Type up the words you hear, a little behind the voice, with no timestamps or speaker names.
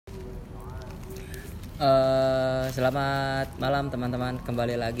Selamat malam teman-teman,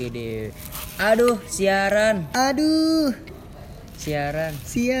 kembali lagi di siaran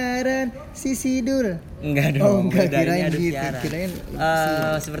Sidur. Enggak dong, kirain gitu. siaran.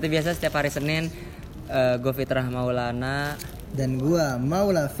 Seperti biasa setiap hari Senin, gue Fitrah Maulana dan gua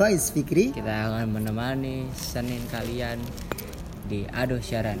Maula Faiz Fikri. Kita akan menemani Senin kalian di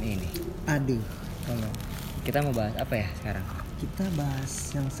siaran ini. Tolong. Kita mau bahas apa ya sekarang? Kita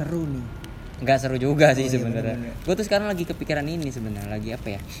bahas yang seru nih. Enggak seru juga sih iya, sebenarnya. Gue tuh sekarang lagi kepikiran ini sebenarnya, lagi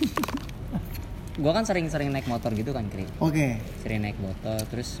apa ya? Gue kan sering naik motor gitu kan, Kri. Oke. Sering naik motor,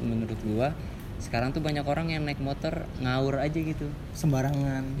 terus menurut gue sekarang tuh banyak orang yang naik motor ngawur aja gitu.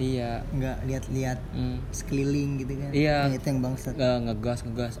 Sembarangan. Iya. Nggak lihat-lihat sekeliling gitu kan. Iya. Nah, itu yang bangsat. Ngegas.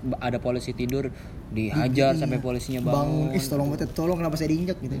 Ada polisi tidur dihajar sampai polisinya bangun. Tolong kenapa saya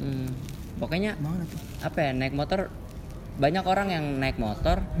diinjak gitu. Pokoknya Mana tuh? apa ya, naik motor, banyak orang yang naik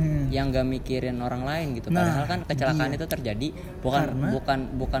motor yang gak mikirin orang lain gitu. Padahal kan kecelakaan itu terjadi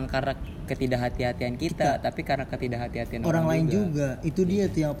bukan karena ketidakhati-hatian kita, tapi karena ketidakhati-hatian orang lain juga. Itu dia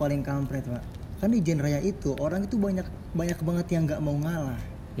tuh yang paling kampret, Pak. Kan di genre raya itu orang itu banyak banget yang nggak mau ngalah.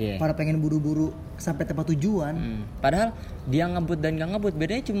 Para pengen buru-buru sampai tempat tujuan. Padahal dia ngebut dan nggak ngebut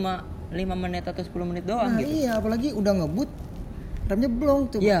bedanya cuma 5 menit atau 10 menit doang gitu. Iya, apalagi udah ngebut remnya belum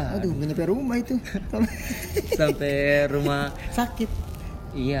tuh. Iya. Aduh, gak nyampe rumah itu. Sampai rumah sakit.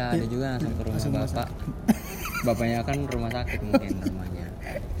 Iya, ada juga langsung ke rumah bapak. Bapaknya kan rumah sakit mungkin rumahnya.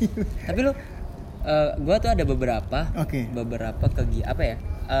 Tapi lu gua tuh ada beberapa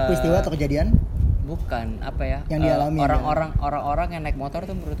peristiwa atau kejadian? Bukan, apa ya? Yang dialami orang-orang yang naik motor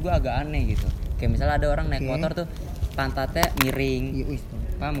tuh menurut gua agak aneh gitu. Kayak misalnya ada orang naik motor tuh pantatnya miring.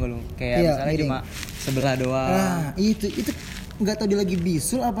 Paham gak lu? Kayak misalnya miring. Cuma sebelah doang. Nah, itu nggak tahu dia lagi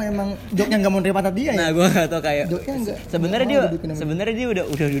bisul apa emang joknya nggak mau nerima pantat dia ya? Nah, gue nggak tahu kayak. Sebenarnya dia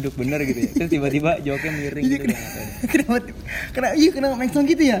udah duduk bener gitu ya. Terus tiba-tiba joknya miring gitu. Kenapa main song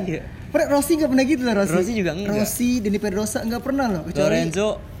gitu ya? Iya. Rossi nggak pernah gitu lah. Rossi juga enggak. Rossi, Denny Pedrosa nggak pernah loh.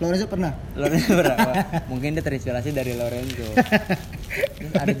 Lorenzo pernah. Mungkin dia terinspirasi dari Lorenzo.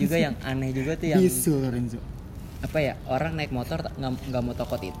 Terus ada juga yang aneh juga tuh yang bisul Lorenzo. Apa ya, orang naik motor nggak mau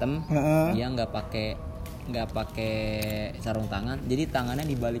tokot hitam, dia nggak pakai sarung tangan, jadi tangannya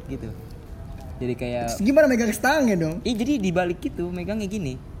dibalik gitu. Jadi kayak gimana megang stangnya dong? Jadi dibalik gitu, megangnya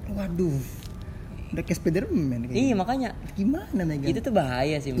gini. Waduh. Udah kayak Spiderman kayak. Iya, makanya gimana megang? Itu tuh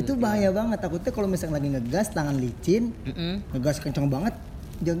bahaya sih. Itu bahaya banget. Takutnya kalau misalnya lagi ngegas tangan licin, ngegas kenceng banget,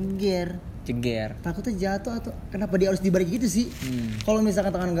 ceger. Takutnya jatuh atau kenapa dia harus dibalik gitu sih? Kalau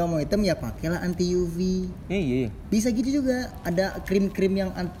misalkan tangan nggak mau hitam ya pakailah anti UV. Iya. Bisa gitu juga. Ada krim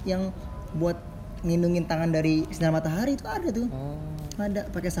yang buat ngelindungin tangan dari sinar matahari itu ada tuh. Ada,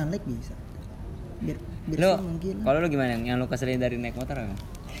 pakai sunlight bisa. Biar lo, kalau lo gimana yang lo keselin dari naik motor apa?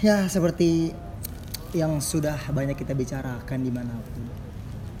 Ya seperti yang sudah banyak kita bicarakan dimanapun.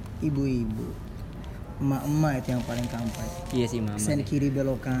 Ibu-ibu, emak-emak itu yang paling kampret. Iya sih, mama. Sen kiri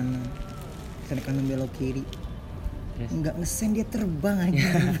belok kanan, sen kanan belok kiri. Enggak ngesen, dia terbang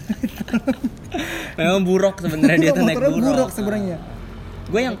aja. Memang buruk sebenarnya dia tuh naik buruk sebenarnya.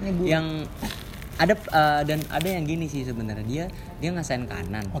 Gue yang ada dan ada yang gini sih sebenarnya, dia ngesen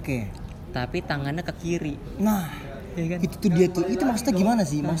kanan. Oke. Tapi tangannya ke kiri. Nah, ya kan? Itu tuh dia tuh. Itu maksudnya gimana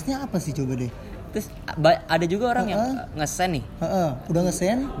sih? Maksudnya apa sih coba deh? Terus ada juga orang yang ngesen nih. Udah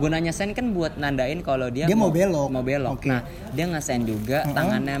ngesen. Gunanya sen kan buat nandain kalau dia mau belok. Okay. Nah, dia ngesen juga,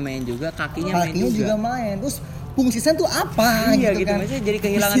 tangannya main juga, kakinya juga main. Terus fungsi sen tuh apa? Iya gitu kan? Maksudnya jadi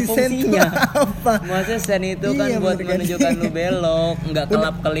kehilangan fungsinya. Maksudnya sen itu kan buat menunjukkan lu belok, nggak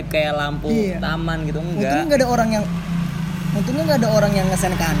kelap-kelip kayak lampu taman gitu, enggak. Untungnya nggak ada orang yang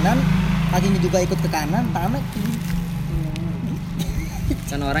ngesen kanan, kakinya juga ikut ke kanan, tangannya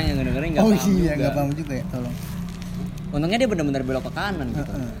kan orang yang dengerin nggak paham juga. Nggak paham juga ya, tolong. Untungnya dia benar-benar belok ke kanan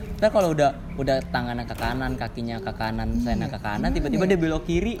gitu. Tapi kalau udah tangannya ke kanan, kakinya ke kanan, sennya ke kanan, tiba-tiba dia belok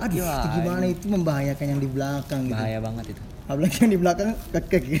kiri. Aduh, itu gimana itu membahayakan yang di belakang gitu. Bahaya banget itu. Apalagi yang di belakang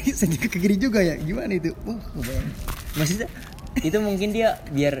ke kiri, sen ke kiri juga ya. Gimana itu? Maksudnya itu mungkin dia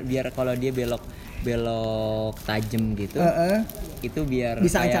biar kalau dia belok tajam gitu, itu biar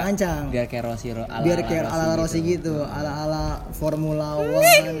bisa kayak, ancang-ancang, biar kayak Rossi ala Rossi gitu, ala Formula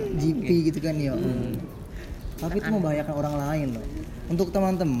One, GP gitu kan ya. Tapi itu membahayakan orang lain loh. Untuk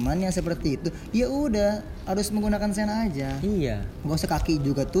teman-teman yang seperti itu, ya udah harus menggunakan sen aja. Iya. Gak usah kaki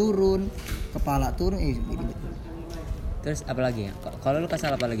juga turun, kepala turun. Terus apa lagi ya? Kalau lu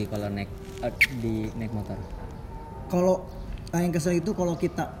kesal apa lagi kalau naik motor? Kalau yang kesel itu kalau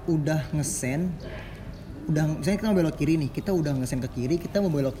kita udah ngesen, misalnya kita mau belok kiri nih, kita udah ngesen ke kiri, kita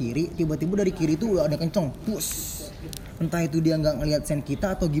mau belok kiri, tiba-tiba dari kiri itu udah ada kenceng, entah itu dia nggak ngelihat sen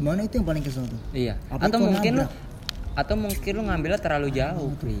kita atau gimana, itu yang paling kesel tuh. Iya. Apalagi Atau mungkin lu ngambilnya terlalu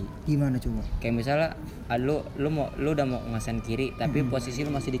jauh, Pri. Gimana coba? Kayak misalnya lu udah mau ngesen kiri tapi posisi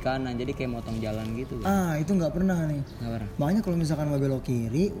lu masih di kanan, jadi kayak motong jalan gitu. Itu nggak pernah nih. Nggak pernah. Makanya kalau misalkan mau belok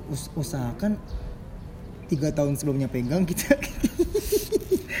kiri, usahakan 3 tahun sebelumnya pegang kita.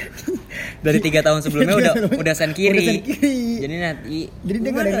 Dari 3 tahun sebelumnya udah sen kiri. Udah sen kiri. Jadi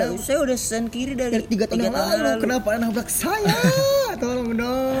dia ada, saya udah sen kiri dari 3 tahun lalu. Kenapa nabrak saya? Tolong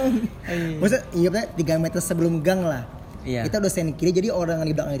dong. Maksudnya iya 3 meter sebelum gang lah. Iya. Kita udah sen kiri, jadi orang yang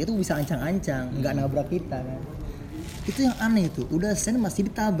di belakang itu bisa ancang-ancang, nggak nabrak kita kan. Itu yang aneh tuh. Udah sen masih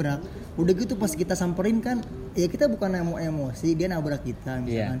ditabrak. Udah gitu pas kita samperin kan, ya kita bukan mau emosi, dia nabrak kita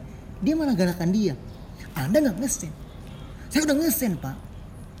misalkan. Dia malah galakan dia. Anda nggak ngesen. Saya udah ngesen, Pak.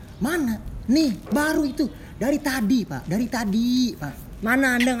 Mana? Nih, baru itu. Dari tadi, Pak.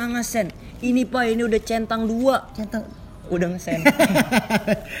 Mana Anda nggak ngesen? Ini Pak, ini udah centang 2. Centang udah ngesen.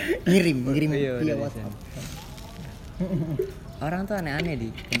 ngirim via WhatsApp. Orang tuh aneh-aneh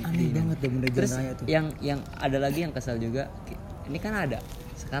aneh banget deh bunda Terus raya tuh. yang ada lagi yang kesal juga, ini kan ada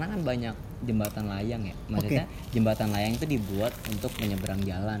sekarang kan banyak jembatan layang ya, maksudnya jembatan layang itu dibuat untuk menyeberang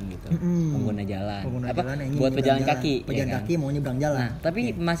jalan gitu, pengguna jalan, buat pejalan kaki, kaki mau nyebrang jalan. Nah,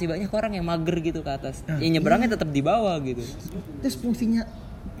 tapi masih banyak orang yang mager gitu ke atas, nyeberangnya tetap di bawah gitu. Terus fungsinya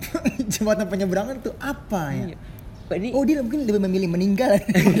jembatan penyeberangan tuh apa ya? Iya. Dia mungkin lebih memilih meninggal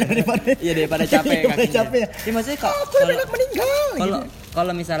daripada capek kakinya. Ya maksudnya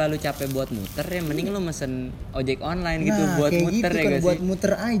kalau misalnya lu capek buat muter ya mending lu mesen ojek online gitu buat muter gitu, ya kan, buat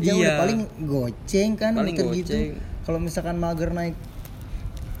muter aja udah paling goceng kan muter gitu. Kalau misalkan mager naik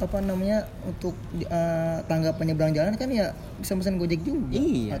untuk tangga penyeberang jalan kan ya bisa mesen Gojek juga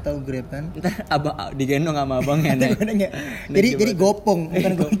atau Grab kan. Ntar digendong sama abangnya naik. jadi gopong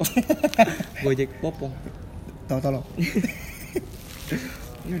bukan Gojek. Gojek popong. Tolong.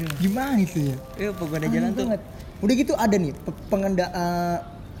 Gimana itu ya? Pengguna jalan tuh. Udah gitu ada nih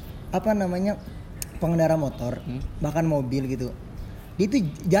pengendara motor, bahkan mobil gitu. Dia itu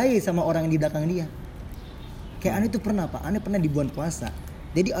jahit sama orang yang di belakang dia. Kayak aneh tuh pernah di bulan puasa.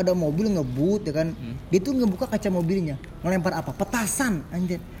 Jadi ada mobil ngebut ya kan. Dia tuh ngebuka kaca mobilnya, ngelempar petasan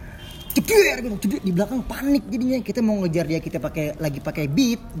anjir. Jebret di belakang panik jadinya. Kita mau ngejar dia, kita lagi pakai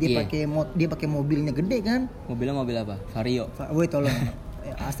Beat, dia pakai mobilnya gede kan. Mobilnya mobil apa? Vario. Woi tolong.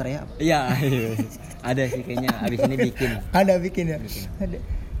 Astra ya? Iya. Ada sih kayaknya abis ini bikin. Ada bikin ya. Ada.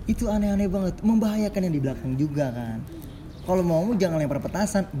 Itu aneh-aneh banget, membahayakan yang di belakang juga kan. Kalau mau jangan lempar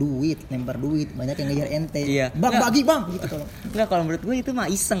petasan, lempar duit, banyak yang ngejar ente. Iya. Bang bagi bang gitu tolong. Enggak, kalau menurut gue itu mah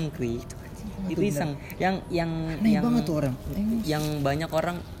iseng, Kri. Itu iseng. Yang banget tuh orang. Yang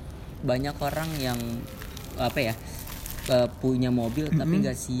banyak orang yang punya mobil tapi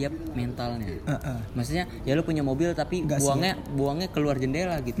nggak siap mentalnya. Maksudnya ya lu punya mobil tapi buangnya keluar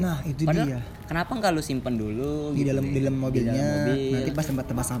jendela gitu. Nah itu padahal, dia. Kenapa nggak lu simpen dulu di dalam mobilnya? Nanti pas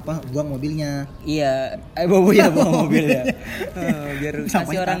tempat sampah buang mobilnya. Iya, buang mobilnya. Biar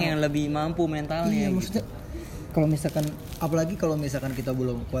kasih orang yang lebih mampu mentalnya. Iya, gitu. maksudnya apalagi kalau misalkan kita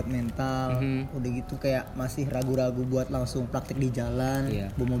belum kuat mental, udah gitu kayak masih ragu-ragu buat langsung praktek di jalan,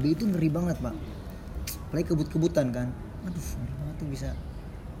 bawa mobil itu ngeri banget pak. Apalagi kebut-kebutan kan, aduh ngeri banget tuh bisa.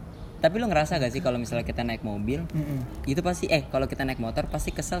 Tapi lo ngerasa gak sih kalau misalnya kita naik mobil, itu pasti kalau kita naik motor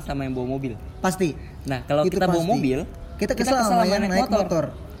pasti kesel sama yang bawa mobil. Pasti. Nah kalau kita bawa mobil, kita kesel sama yang naik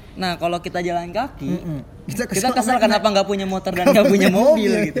motor. Nah kalau kita jalan kaki, kita kesel kenapa nggak punya motor dan nggak punya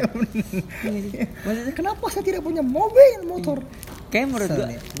mobil gitu. Maksudnya kenapa saya tidak punya motor? Kayak menurut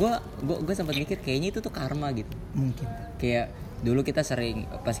gue sempat mikir kayaknya itu tuh karma gitu. Mungkin. Kayak dulu kita sering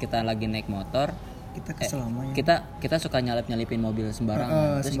pas kita lagi naik motor, kita kesel sama kita suka nyalip-nyalipin mobil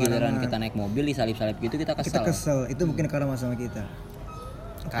sembarangan. Terus giliran kita naik mobil disalip-salip gitu kita kesel. Kita kesel, itu mungkin karma sama kita.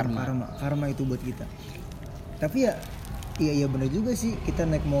 Karma itu buat kita. Tapi Iya benar juga sih, kita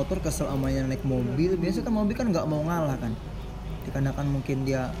naik motor kesel sama yang naik mobil. Biasanya kan mobil kan nggak mau ngalah kan, dikarenakan mungkin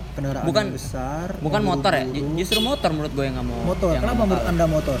dia kendaraan yang besar. Bukan motor ya, justru motor menurut gue yang nggak mau. Motor, kenapa menurut anda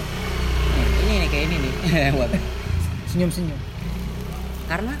motor? Ini nih kayak ini nih. Senyum-senyum.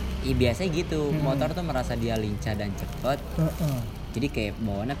 Karena biasanya gitu, motor tuh merasa dia lincah dan cepat. Jadi kayak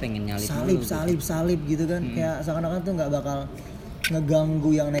bawaannya pengen nyalip salip gitu kan. Kayak seakan-akan tuh nggak bakal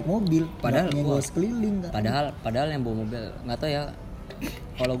ngeganggu yang naik mobil, padahal sekeliling kan. Padahal yang bawa mobil nggak tahu ya,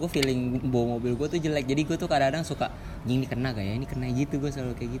 kalau gue feeling bawa mobil gue tuh jelek, jadi gue tuh kadang-kadang suka ini kena gak ya, ini kena gitu, gue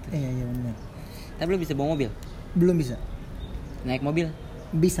selalu kayak gitu. Iya benar. Tapi lu bisa bawa mobil? Belum bisa. Naik mobil?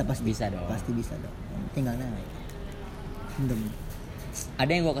 Bisa pasti. Bisa dong. Pasti bisa dong. Tinggal naik.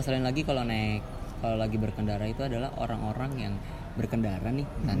 Ada yang gue keselin lagi kalau lagi berkendara itu adalah orang-orang yang berkendara nih,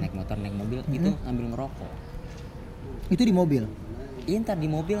 naik motor naik mobil itu sambil ngerokok. Itu di mobil. Iya, entar di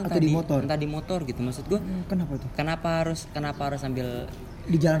mobil, atau di motor. Entar di motor gitu. Maksud gue, kenapa tuh? Kenapa harus sambil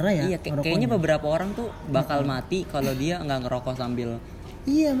di jalan raya? Iya, kayaknya beberapa orang tuh bakal mati kalau dia nggak ngerokok sambil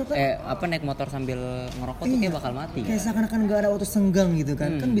naik motor sambil ngerokok tuh kayak bakal mati. Kayak seakan-akan nggak ada waktu senggang gitu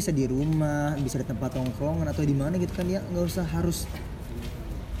kan. Kan bisa di rumah, bisa di tempat nongkrongan atau di mana gitu kan, dia nggak usah harus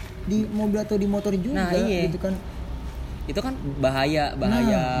di mobil atau di motor juga gitu kan. Itu kan bahaya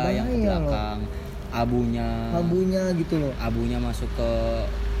yang ke belakang. Abunya gitu loh. Abunya masuk ke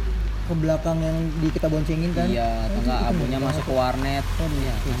belakang yang kita boncengin kan. Iya, atau enggak abunya masuk ke warnet.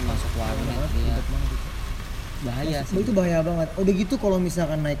 Iya, kan masuk ke warnet. Iya. Bahaya sih. Itu bahaya banget. Udah gitu kalau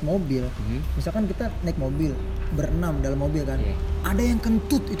misalkan naik mobil, misalkan kita naik mobil berenam dalam mobil kan. Ada yang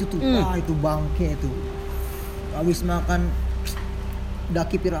kentut itu tuh. Itu bangke itu. Habis makan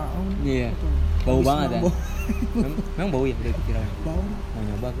daki Firaun. Iya. Bau banget ya. Memang bau ya daki Firaun. Bau. Mau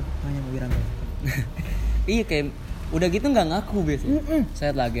nyoba gue. Mau Firaun. Iya, kayak udah gitu nggak ngaku biasanya.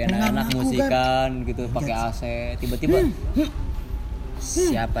 Saya lagi enak-enak musikan kan? Gitu pakai AC, tiba-tiba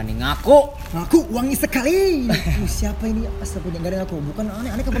siapa nih ngaku wangi sekali. Siapa ini? Astagfirullah, nggak ada ngaku. Bukan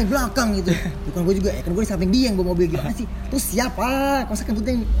aneh kan paling belakang gitu. Bukan gue juga, kan gue di samping dia yang bawa mobil gimana sih? Terus siapa? Masa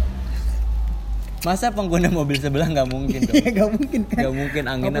kentutnya masa pengguna mobil sebelah nggak mungkin dong? Iya, nggak mungkin kan? Nggak mungkin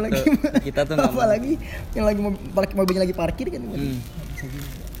anginnya tuh kita tuh nggak. Apalagi yang lagi mobilnya lagi parkir kan?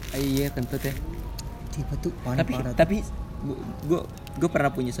 Iya, kentut ya. Tuh, tapi gue pernah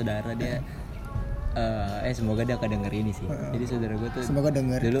punya saudara dia semoga dia kedenger ini sih. Jadi saudara gue tuh semoga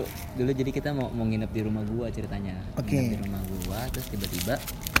denger. Dulu jadi kita mau nginep di rumah gue ceritanya. Nginep di rumah gue, terus tiba-tiba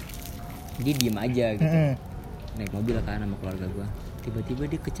dia diem aja gitu. Naik mobil kan sama keluarga gue. Tiba-tiba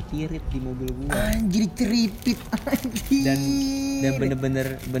dia kecepirit di mobil gue. Anjir, ceripit anjir. Dan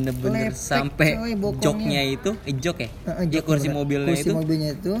bener-bener lepek, sampai joknya itu jok ya. Dia kursi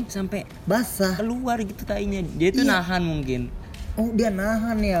mobilnya itu sampai basah keluar gitu tainya. Dia itu nahan mungkin. Oh, dia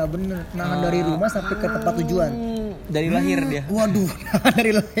nahan ya, bener. Nahan dari rumah sampai ke tempat tujuan. Dari lahir dia. Waduh,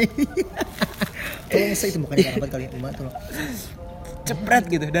 dari lahir. Tolong itu bukan dapat kali ya, tolong. Cepret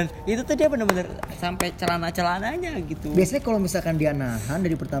gitu, dan itu tuh dia benar-benar sampai celananya gitu. Biasanya kalau misalkan dia nahan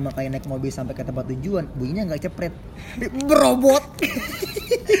dari pertama kali naik mobil sampai ke tempat tujuan, bunyinya nggak cepret, berobot.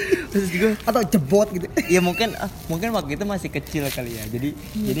 Terus juga atau jebot gitu. Ya mungkin waktu itu masih kecil kali ya, jadi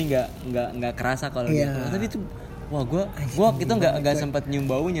nggak kerasa kalau dia. Tapi itu gue waktu itu nggak sempat nyium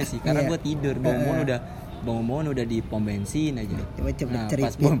baunya sih, karena gue tidur. Bang udah di pom bensin aja. Nah,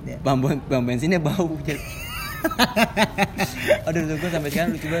 pas pom bensinnya bau. Aduh, gue sampai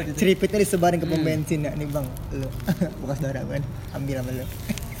sekarang lucu banget itu. Ceripitnya disebarin ke pom bensin ya. Nih bang, lu bekas darah kan, ambil sama lu.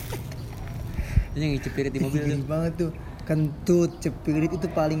 Itu yang cepirit di mobil tuh. Banget tuh, kentut, cepirit itu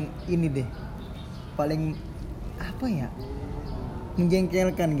paling ini deh, paling apa ya,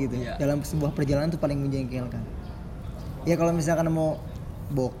 menjengkelkan gitu. Dalam sebuah perjalanan tuh paling menjengkelkan. Ya kalau misalkan mau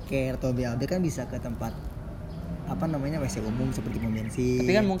boker atau BAB kan bisa ke tempat apa namanya WC umum seperti pom bensin.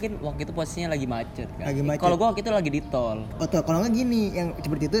 Tapi kan mungkin waktu itu posisinya lagi macet kan. Kalau gua waktu itu lagi di tol. Oh, kalau nggak gini, yang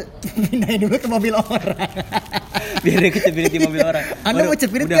seperti itu pindahin dulu ke mobil orang. Biar dia kecepirit di mobil orang. Anda mau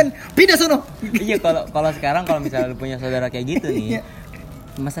cepirit kan pindah sono. Iya, kalau sekarang kalau misalnya lu punya saudara kayak gitu nih,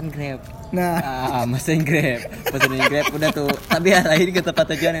 mesen Grab. Nah, mesen Grab udah tuh. Tapi arahin ke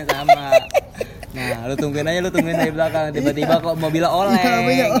tempat tujuan yang sama. Nah, lu tungguin dari belakang, tiba-tiba kok mobilnya oleng. Kan?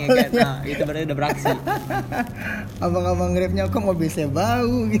 Nah, itu berarti udah beraksi. Abang-abang Grabnya kok mobil saya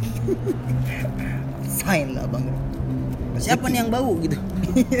bau gitu. Sign lah abang Grab. Siapa nih yang bau gitu?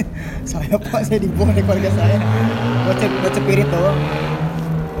 Saya pak, saya dibuang dari keluarga saya. Buat cepirit doang.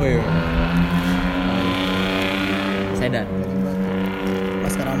 Woi. Sedan.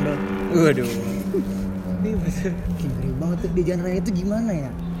 Pas karambel. Waduh. Ini bener. Ngeri banget tuh di jalan raya itu gimana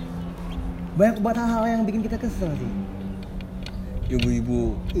ya? Banyak banget hal-hal yang bikin kita kesel sih.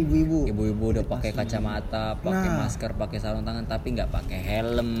 Ibu-ibu udah pakai pasti. kacamata, pakai masker, pakai sarung tangan, tapi nggak pakai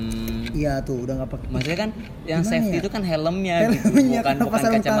helm. Iya tuh, udah nggak pakai. Maksudnya kan yang safety itu kan helmnya gitu, bukan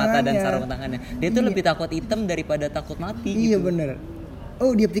kacamata dan sarung tangannya. Dia tuh lebih takut hitam daripada takut mati. Iya gitu. Bener.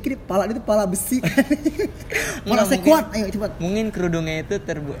 Oh, dia pikir pala itu pala besi. Pala saya kuat, ayo cepat. Mungkin kerudungnya itu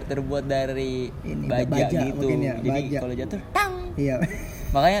terbuat dari baja gitu. Ya, jadi kalau jatuh, tang. Iya.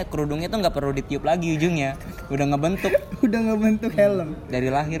 Makanya kerudungnya tuh nggak perlu ditiup lagi ujungnya, udah ngebentuk helm. Dari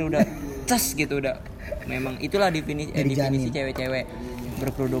lahir udah cas gitu udah. Memang itulah definisi cewek-cewek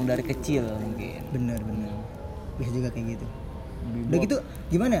berkerudung dari kecil mungkin. Bener. Bisa juga kayak gitu. Udah gitu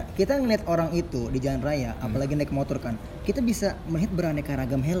gimana? Kita ngeliat orang itu di jalan raya, apalagi naik motor kan, kita bisa melihat beraneka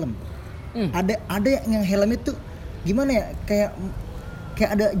ragam helm. Ada yang helmnya tuh gimana ya? Kayak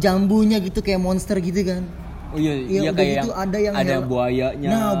ada jambunya gitu, kayak monster gitu kan. Oh iya kayak gitu, ada buayanya.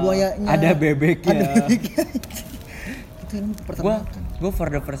 Nah, buayanya. Ada bebeknya. itu helm pertama. Gue for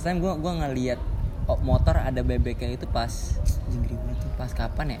the first time gue ngeliat motor ada bebeknya itu pas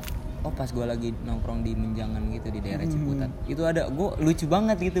kapan ya? Pas gue lagi nongkrong di Menjangan gitu di daerah Ciputat. Itu ada, gue lucu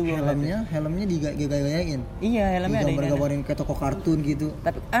banget gitu gue. Helmnya digaya-gayain. Iya, helmnya ada gambar-gambarin kayak toko kartun gitu.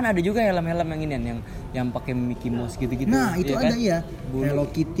 Tapi kan ada juga helm-helm yang ini yang pakai Mickey Mouse gitu-gitu. Nah, itu ya ada kan? Hello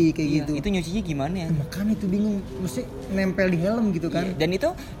Kitty kayak gitu. Itu nyucinya gimana ya? Makanya itu bingung, mesti nempel di helm gitu kan. Iya,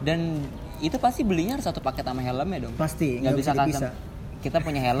 dan itu pasti belinya harus satu paket sama helmnya dong. Pasti, nggak bisa dipisah. Kita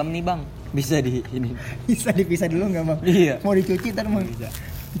punya helm nih bang, bisa bisa dipisah dulu nggak bang? Iya. Mau dicuci ntar mau bisa.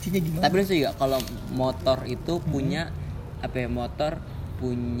 Cucinya gimana? Tapi lucu juga kalau motor itu punya motor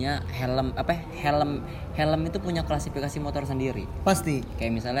punya helm itu punya klasifikasi motor sendiri. Pasti.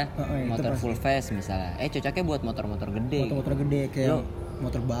 Kayak misalnya motor full face misalnya, cocoknya buat motor-motor gede. Motor-motor gede kayak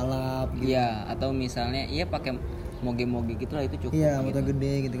motor balap. Gitu. Iya, atau misalnya pakai moge-moge gitu lah itu cukup. Iya, motor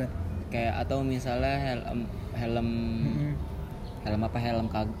gede gitu kan. Kayak atau misalnya helm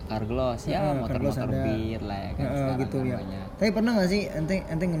car gloss motor-motor beat lah ya kan gitu ya. Tapi pernah nggak sih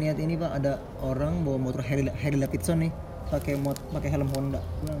ente ngeliat ini pak, ada orang bawa motor Harley Davidson nih pakai helm Honda.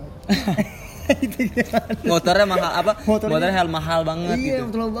 Motornya mahal apa? Motornya helm mahal banget gitu. Iya,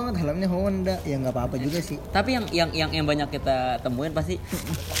 betul banget, helmnya Honda. Ya nggak apa-apa juga sih. Tapi yang banyak kita temuin pasti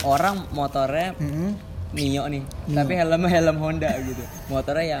orang motornya Mio nih, tapi helmnya helm Honda gitu.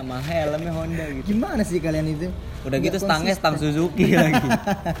 Motornya Yamaha, helmnya Honda gitu. Gimana sih kalian itu? Udah gitu stangnya stang Suzuki lagi.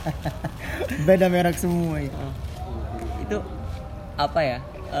 Beda merek semua ya. Itu apa ya?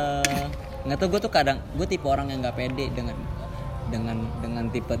 Nggak tahu, gue tuh kadang gue tipe orang yang nggak pede dengan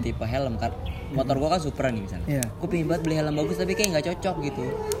tipe helm kan. Motor gue kan Supra nih misalnya. Yeah. Gue pengen banget beli helm bagus tapi kayak nggak cocok gitu.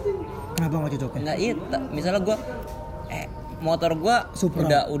 Kenapa nggak cocok? Nggak misalnya gue motor gua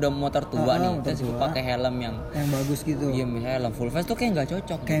udah motor tua nih, terus gue pakai helm yang bagus gitu. Iya, helm full face tuh kayak nggak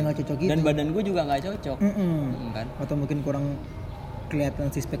cocok. Gitu. Dan badan gue juga nggak cocok. Kan? Atau mungkin kurang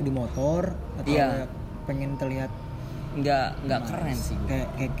kelihatan sispek di motor atau pengen terlihat nggak keren sih.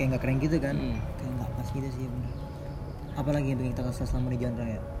 Kayak nggak keren gitu kan? Kayak nggak pas gitu sih benar. Apalagi yang pengen kita kesel selama di jalan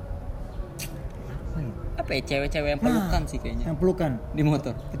raya? Apa ya, cewek-cewek yang pelukan sih kayaknya. Yang pelukan di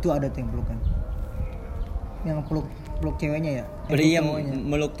motor. Itu ada tuh yang pelukan. Yang peluk ceweknya ya. Iya,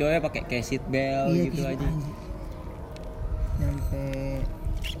 meluk cewek pakai kayak seat belt gitu aja. Nyampe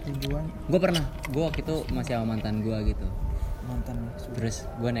tujuan. Gue waktu itu masih sama mantan gue gitu. Mantan. Terus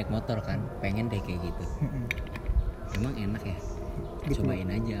gue naik motor kan, pengen deh kayak gitu. Emang enak ya? Cobain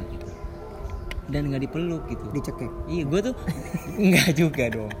aja gitu. Dan nggak dipeluk gitu. Dicekek. Iya, gue tuh nggak juga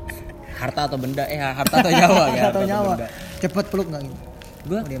dong. Harta atau benda? Harta atau nyawa ya? Harta atau nyawa. Cepet peluk nggak gitu?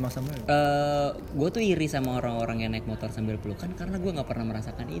 Gue tuh iri sama orang-orang yang naik motor sambil pelukan karena gue nggak pernah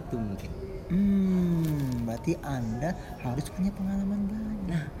merasakan itu mungkin. Berarti Anda harus punya pengalaman banyak.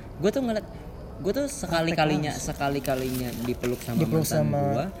 Nah, gue tuh sekali kalinya dipeluk sama mantan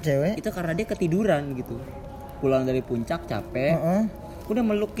gue, cewek itu karena dia ketiduran gitu. Pulang dari puncak capek, udah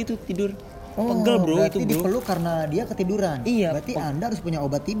meluk gitu tidur. Pegel bro itu bro. Dipeluk karena dia ketiduran. Iya. Berarti Anda harus punya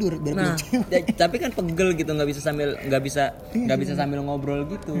obat tidur biar peluk cewek. Tapi kan pegel gitu, nggak bisa sambil ngobrol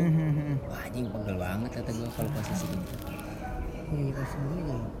gitu. Wah anjing, pegel banget kata gue kalau posisi gitu. Iya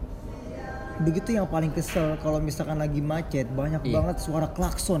juga. Begitu yang paling kesel kalau misalkan lagi macet, banyak banget suara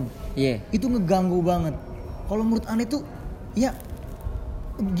klakson. Iya. Itu ngeganggu banget. Kalau menurut Anda itu ya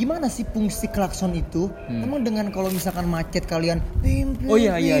gimana sih fungsi klakson itu? Emang dengan kalau misalkan macet kalian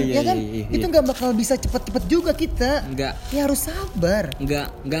iya kan? Itu nggak bakal bisa cepet-cepet juga kita. Nggak. Ya harus sabar.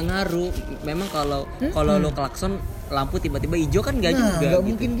 Nggak ngaruh. Memang kalau lo klakson lampu tiba-tiba hijau kan nggak juga. Nggak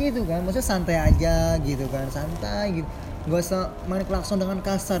mungkin gitu kan. Maksudnya santai aja gitu kan, santai gitu. Gak usah main klakson dengan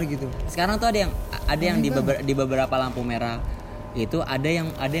kasar gitu. Sekarang tuh ada yang di beberapa lampu merah itu ada yang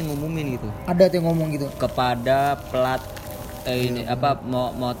ngumumin gitu. Ada tuh yang ngomong gitu. Kepada plat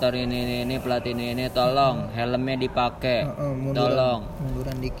motor ini plat ini tolong helmnya dipakai. Tolong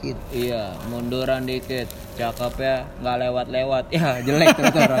munduran dikit. Iya, munduran dikit. Cakep ya, nggak lewat. Ya jelek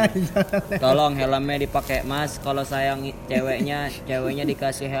tuh orang. Tolong helmnya dipakai Mas. Kalau sayang ceweknya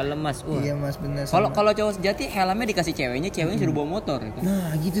dikasih helm Mas. Iya Mas, benar. Kalau cowok sejati helmnya dikasih ceweknya suruh bawa motor gitu.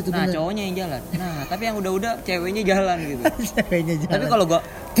 Nah gitu tuh. Nah bener. Cowoknya yang jalan. Nah tapi yang udah ceweknya jalan gitu. Ceweknya jalan. Tapi kalau gua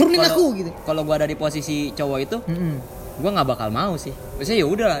turunin aku gitu. Kalau gua ada di posisi cowok itu, gue nggak bakal mau sih. Biasanya ya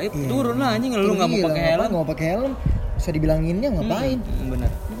udah turun lah anjing, lu nggak mau pakai helm. Nggak mau pakai helm, bisa dibilanginnya ngapain? Bener.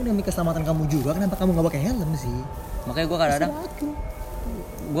 Ini demi keselamatan kamu juga, kenapa kamu nggak pakai helm sih? Makanya gue kadang-kadang,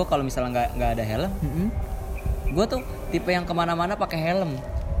 gue kalau misalnya nggak ada helm, gue tuh tipe yang kemana-mana pakai helm.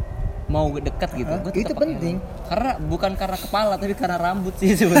 Mau dekat gitu, gue tetap pakai penting. Helm. Karena bukan karena kepala tapi karena rambut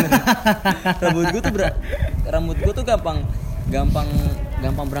sih sebenarnya. Rambut gue tuh gampang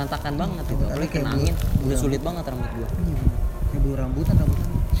gampang berantakan banget gitu. Apalagi kena angin udah sulit banget rambut gue. Kayak bulu rambutan.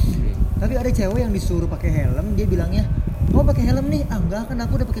 Tapi ada cewek yang disuruh pakai helm, dia bilangnya, "Kamu pakai helm nih?" "Ah, enggak, kan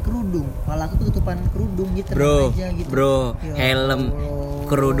aku udah pakai kerudung. Malah aku ketutupan kerudung gitu aja gitu." Bro, Ya helm Allah.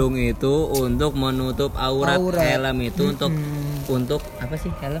 kerudung itu untuk menutup aurat. Helm itu untuk apa sih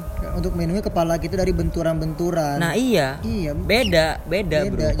helm? Untuk melindungi kepala kita dari benturan-benturan. Nah, iya. Beda,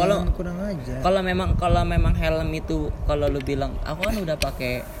 Bro. Kalau memang helm itu kalau lu bilang aku kan udah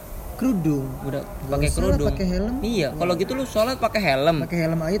pakai kerudung, udah pakai kerudung. Pakai helm. Iya, kalau gitu lu sholat pakai helm. Pakai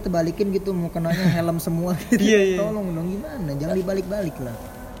helm aja terbalikin gitu, mukenanya helm semua gitu. Iya. Tolong dong, gimana? Jangan dibalik-balik lah.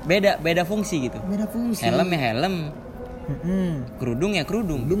 Beda fungsi gitu. Beda fungsi. Helm ya helm. Kerudung ya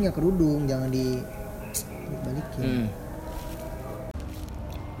kerudung. Kerudung ya kerudung, jangan dibalikin.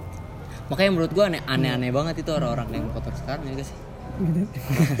 Makanya menurut gua aneh-aneh banget itu orang-orang naik motor sekarang ya guys.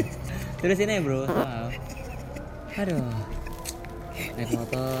 Terus ini bro. Wow. Aduh. Naik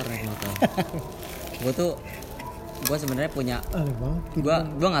motor. Gue sebenarnya punya.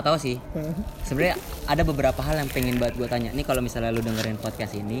 Gue nggak tahu sih. Sebenarnya ada beberapa hal yang pengen banget gue tanya. Nih kalau misalnya lu dengerin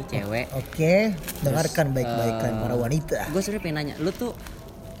podcast ini, cewek. Oke. Dengarkan baik-baik para wanita. Gue sebenarnya pengen nanya,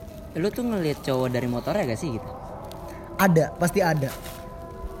 lu tuh ngelihat cowok dari motornya gak sih gitu? Ada, pasti ada.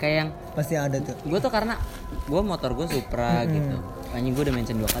 Kayak yang pasti ada tuh. Gue tuh karena gue motor gue Supra gitu. Anjing gue udah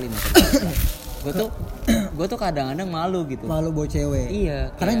mention 2 kali motor. Gue tuh kadang-kadang malu gitu. Malu bawa cewek. Iya.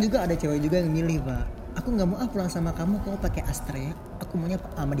 Karena juga ada cewek juga yang milih, Pak. Aku nggak mau pulang sama kamu pakai Astrea. Aku maunya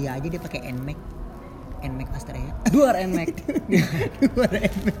sama dia aja, dia pakai Nmax Astrea. Duar Nmax.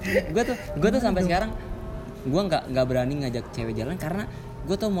 Gue tuh sampai sekarang gue nggak berani ngajak cewek jalan karena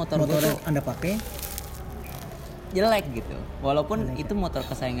gue tuh motor gue tuh Anda pakai jelek gitu. Walaupun itu motor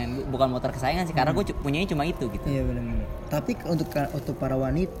kesayangan gue, bukan motor kesayangan sih karena gue punyanya cuma itu gitu. Iya benar. Tapi untuk para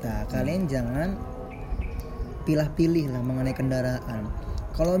wanita, kalian jangan pilih-pilih lah mengenai kendaraan.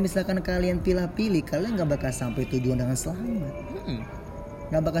 Kalau misalkan kalian pilih-pilih, kalian nggak bakal sampai tujuan dengan selamat.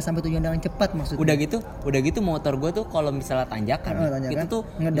 Nggak bakal sampai tujuan dengan cepat maksudnya. Udah gitu motor gue tuh kalau misalnya tanjakan itu tuh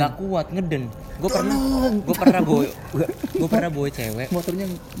nggak kuat ngeden. Gue pernah bawa cewek. Motornya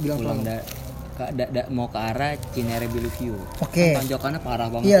bilang pulang mau ke arah Cinere Bellevue. Oke. Tanjakannya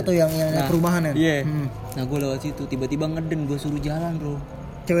parah banget. Iya tuh yang perumahan ya. Iya. Nah gue lewat situ tiba-tiba ngeden, gue suruh jalan bro.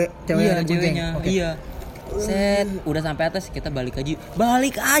 Ceweknya. Okay. Iya. Set, udah sampai atas kita balik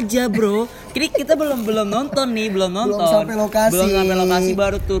aja bro. Kita belum nonton. Belum sampai lokasi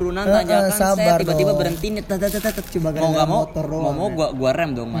baru turunan tanjakan. Set, tiba-tiba berhenti nih. Mau gua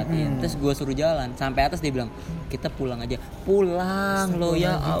rem dong matiin. Terus gua suruh jalan sampai atas, dia bilang kita pulang aja. Pulang lo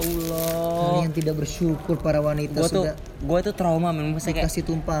ya Allah. Kalian tidak bersyukur para wanita. Gue tuh trauma memang kayak kasih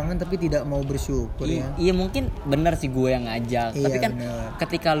tumpangan tapi tidak mau bersyukur ya. Iya mungkin benar sih gue yang ngajak. Tapi kan bener.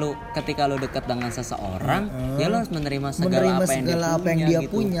 ketika lu dekat dengan seseorang, ya lu harus menerima segala apa yang dia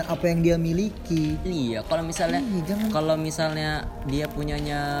punya, apa yang dia miliki. Iya, kalau misalnya dia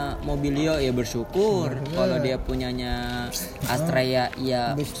punyanya Mobilio ya bersyukur. Kalau dia punyanya Astrea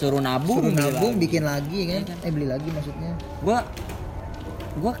ya suruh nabung bikin lagi kan. Beli lagi maksudnya.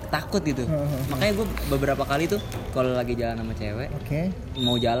 Gue takut gitu. Makanya gue beberapa kali tuh kalau lagi jalan sama cewek,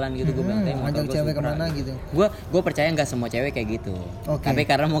 mau jalan gitu gue bilang ngajak cewek kemana gitu. Gue percaya nggak semua cewek kayak gitu. Tapi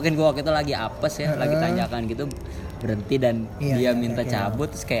karena mungkin gue waktu itu lagi apes ya, lagi tanjakan gitu, berhenti dan dia minta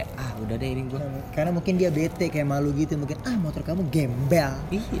cabut, terus kayak udah deh ini gue. Karena mungkin dia bete kayak malu gitu, mungkin motor kamu gembel.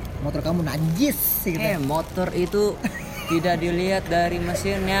 Iya. Motor kamu najis gitu. Motor itu tidak dilihat dari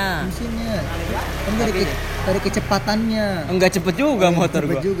mesinnya. Kan dari kecepatannya. Enggak cepet juga motor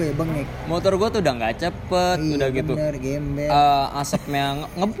gue. Cepet juga ya bengek. Motor gue tuh udah nggak cepet, udah gitu. Bener, gembel. Asapnya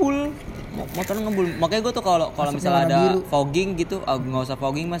ngebul. Motornya ngebul. Makanya gue tuh kalau misalnya ada fogging gitu, nggak usah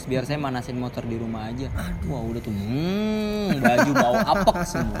fogging mas, biar saya manasin motor di rumah aja. Wah udah tuh, baju bau apek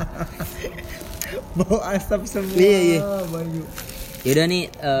semua. Bau asap semua. Iya. Baju. Yaudah nih,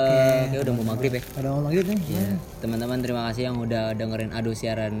 kayak udah mau maghrib ya. Udah mau maghrib nih. Ya. Teman-teman terima kasih yang udah dengerin Adu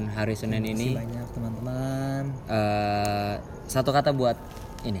Siaran hari Senin ini. Terima kasih banyak teman-teman. Satu kata buat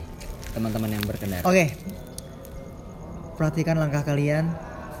ini teman-teman yang berkendara. Oke. Perhatikan langkah kalian,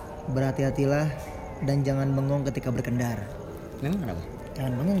 berhati-hatilah dan jangan bengong ketika berkendara. Memang kenapa?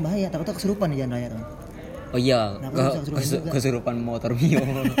 Jangan bengong, bahaya. Takutnya kesurupan di jalan raya teman. Oh iya, kesurupan motor Mio.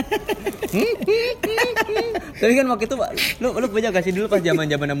 Tapi kan waktu itu lu punya kasih dulu pas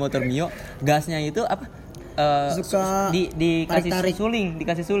zaman-zaman motor Mio, gasnya itu apa? Suka dikasih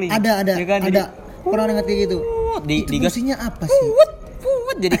suling. Ada. Ya kan? Ada. Pernah dengar kayak gitu. Itu fungsinya apa sih?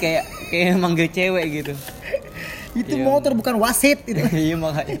 Jadi kayak manggil cewek gitu. Itu motor bukan wasit itu. Iya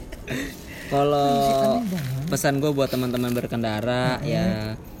makanya. Kalau pesan gue buat teman-teman berkendara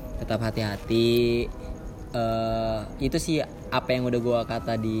ya tetap hati-hati. itu sih apa yang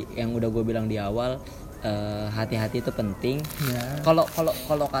udah gue bilang di awal. Hati-hati itu penting.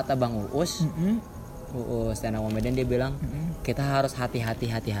 Kalau kata Bang Uus stand up comedian, dia bilang kita harus hati-hati.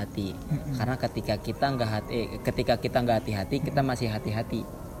 Karena ketika kita nggak hati-hati, kita masih hati-hati.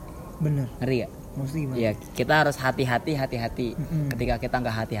 Bener. Ngeri gak? Maksudnya gimana? Ya, kita harus hati-hati. Ketika kita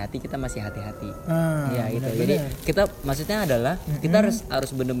nggak hati-hati, kita masih hati-hati. Ya gitu. Bener. Jadi kita maksudnya adalah kita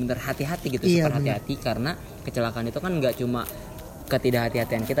harus benar-benar hati-hati gitu, super hati-hati, karena kecelakaan itu kan nggak cuma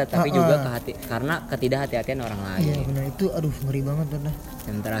ketidakhati-hatian kita, tapi juga karena ketidakhati-hatian orang lain. Iya benar, itu aduh ngeri banget benar.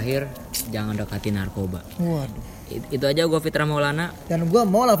 Dan terakhir, jangan dekati narkoba. Waduh. Itu aja, gue Fitra Maulana Dan gue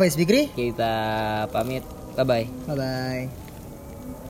Maula Faiz Fikri. Kita pamit. Bye bye. Bye bye.